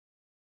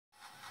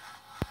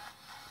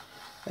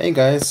Hey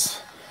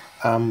guys,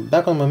 I'm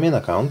back on my main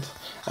account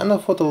and I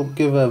thought I'll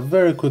give a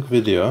very quick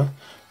video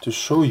to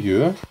show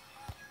you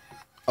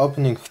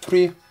opening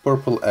 3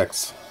 purple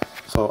eggs.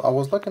 So I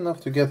was lucky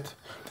enough to get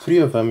 3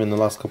 of them in the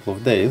last couple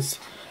of days,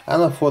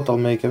 and I thought I'll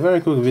make a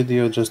very quick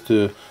video just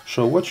to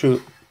show what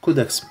you could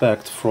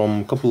expect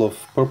from a couple of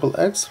purple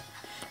eggs.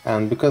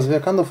 And because they're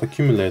kind of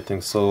accumulating,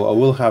 so I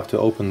will have to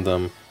open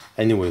them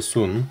anyway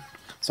soon,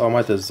 so I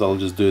might as well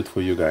just do it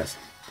for you guys.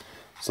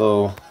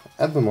 So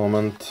at the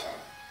moment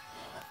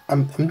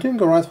I'm doing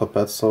alright for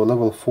pets, so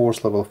level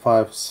 4s, level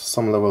 5s,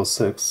 some level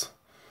 6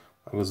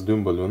 with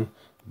Doom Balloon,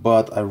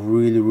 but I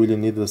really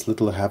need this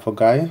little Havoc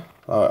guy.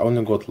 I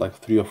only got like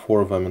 3 or 4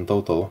 of them in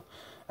total,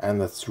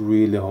 and that's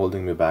really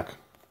holding me back.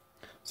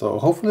 So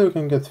hopefully we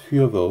can get a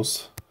few of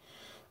those,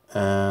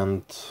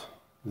 and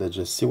let's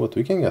just see what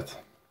we can get.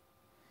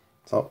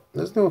 So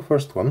let's do a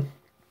first one.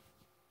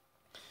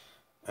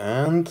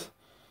 And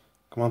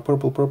come on,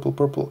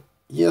 purple.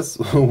 Yes,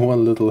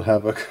 one little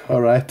Havoc.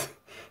 Alright.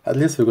 At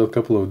least we got a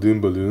couple of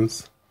Doom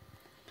Balloons.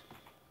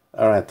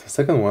 Alright,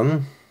 second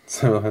one,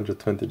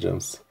 720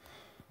 gems.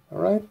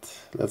 Alright,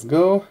 let's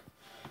go.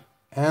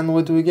 And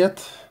what do we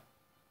get?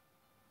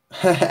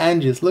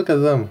 Angies, look at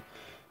them.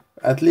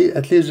 At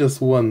least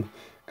just one.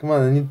 Come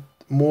on, I need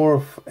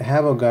more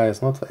Havoc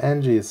guys, not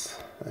Angies.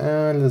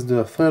 And let's do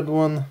a third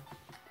one.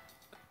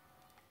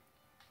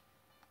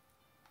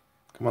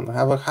 Come on,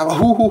 Havoc.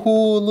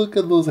 Ooh, look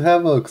at those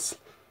Havocs.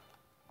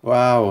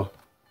 Wow,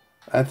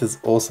 that is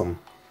awesome.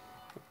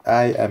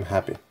 I am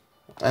happy.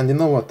 And you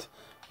know what?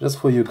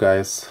 Just for you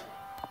guys,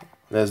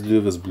 let's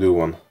do this blue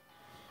one.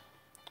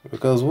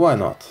 Because why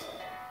not?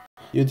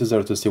 You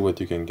deserve to see what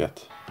you can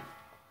get.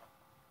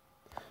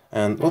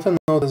 And what I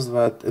noticed is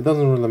that it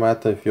doesn't really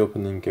matter if you're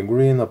opening a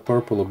green, a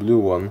purple, or blue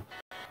one.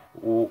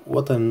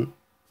 What I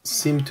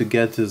seem to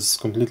get is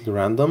completely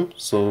random.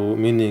 So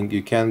meaning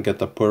you can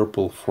get a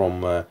purple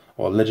from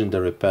or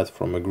legendary pet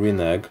from a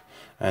green egg,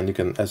 and you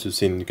can, as you've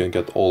seen, you can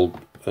get all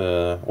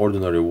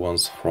ordinary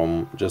ones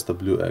from just a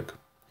blue egg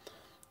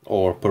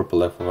or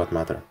purple egg for that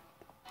matter.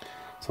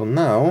 So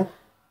now,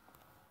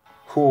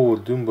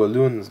 Doom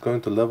Balloon is going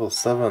to level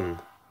 7.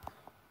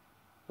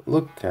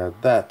 Look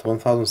at that,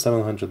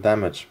 1700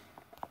 damage.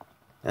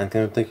 And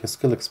can we take his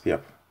skill XP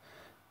up?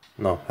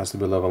 No, has to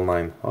be level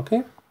 9.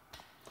 Okay,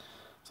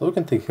 so we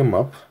can take him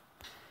up.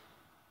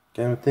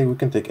 We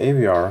can take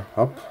AVR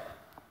up.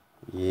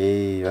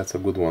 Yay, that's a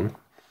good one.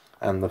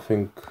 And I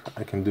think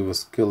I can do a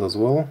skill as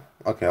well.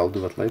 Okay, I'll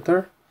do that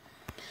later.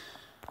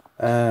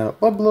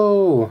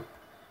 Pablo!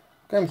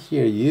 Come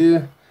here,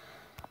 you!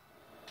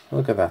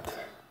 Look at that.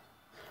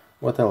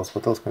 What else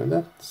can we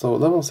do? So,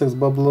 level 6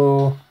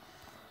 Pablo,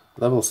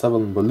 level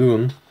 7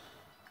 Balloon.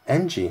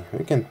 Angie,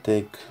 we can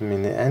take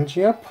Mini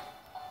Angie up.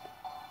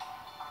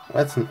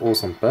 That's an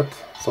awesome pet.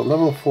 So,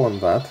 level 4 on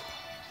that.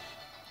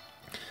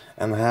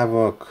 And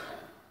Havoc,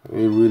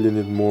 we really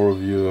need more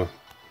of you.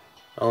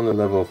 Only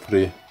level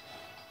 3.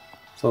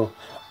 So,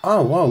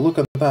 oh wow, look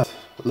at that.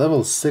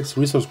 Level 6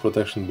 resource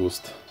protection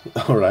boost.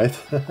 Alright.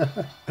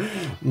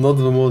 Not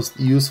the most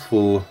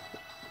useful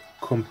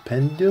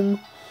compendium,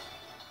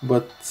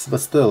 but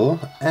still.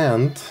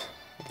 And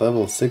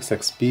level 6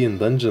 XP in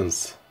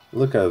dungeons.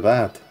 Look at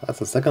that.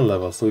 That's a second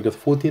level, so we got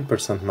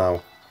 14%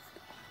 now.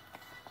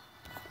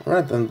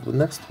 Alright, and the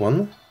next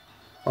one.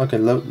 Okay,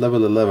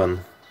 level 11.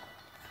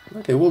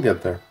 Okay, we'll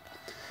get there.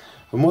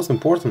 The most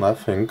important, I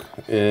think,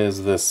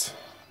 is this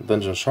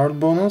dungeon shard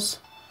bonus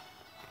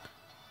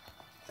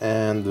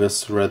and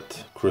this red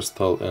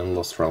crystal in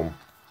Lost Realm,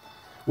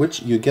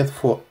 which you get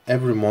for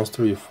every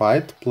monster you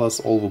fight plus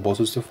all the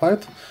bosses you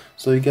fight.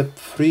 So you get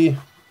 3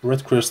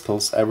 red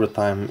crystals every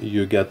time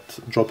you get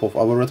drop of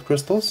other red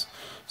crystals.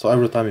 So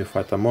every time you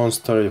fight a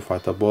monster, you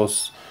fight a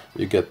boss,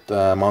 you get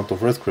the amount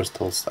of red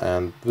crystals,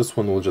 and this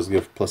one will just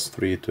give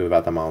 +3 to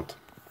that amount.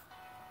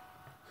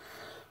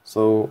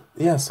 So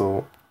yeah,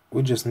 so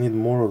we just need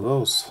more of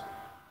those.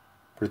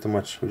 Pretty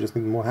much, we just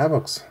need more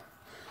Havocs.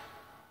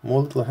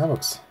 More little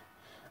Havocs.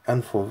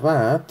 And for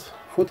that,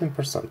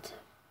 14%.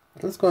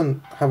 Let's go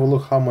and have a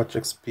look how much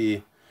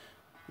XP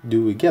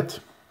do we get.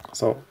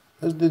 So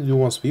let's do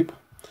one sweep.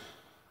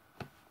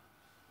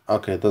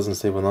 Okay, it doesn't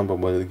say the number,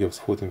 but it gives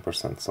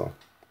 14%. So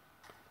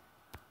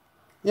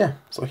yeah,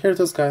 so here it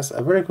is, guys.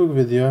 A very quick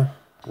video.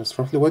 That's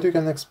roughly what you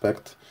can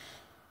expect.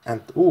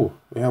 And ooh,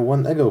 we have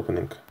one egg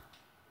opening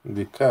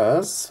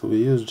because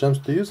we use gems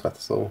to use that.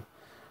 So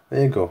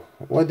there you go.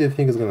 What do you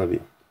think it's gonna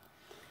be?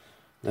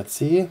 Let's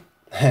see.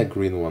 A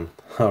green one.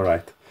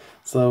 Alright.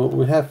 So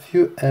we have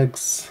few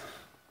eggs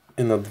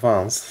in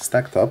advance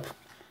stacked up.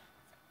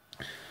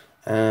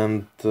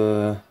 And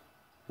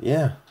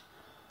yeah.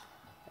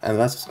 And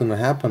that's what's gonna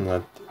happen.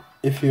 That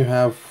if you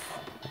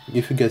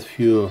get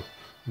few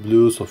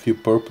blues or few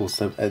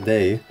purples a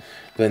day,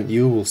 then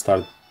you will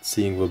start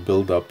seeing the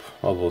build up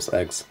of those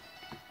eggs.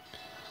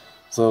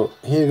 So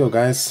here you go,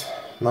 guys.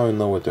 Now you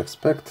know what to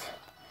expect.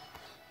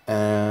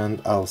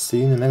 And I'll see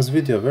you in the next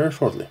video very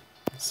shortly.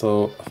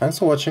 So thanks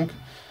for watching,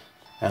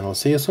 and I'll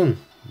see you soon.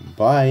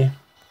 Bye!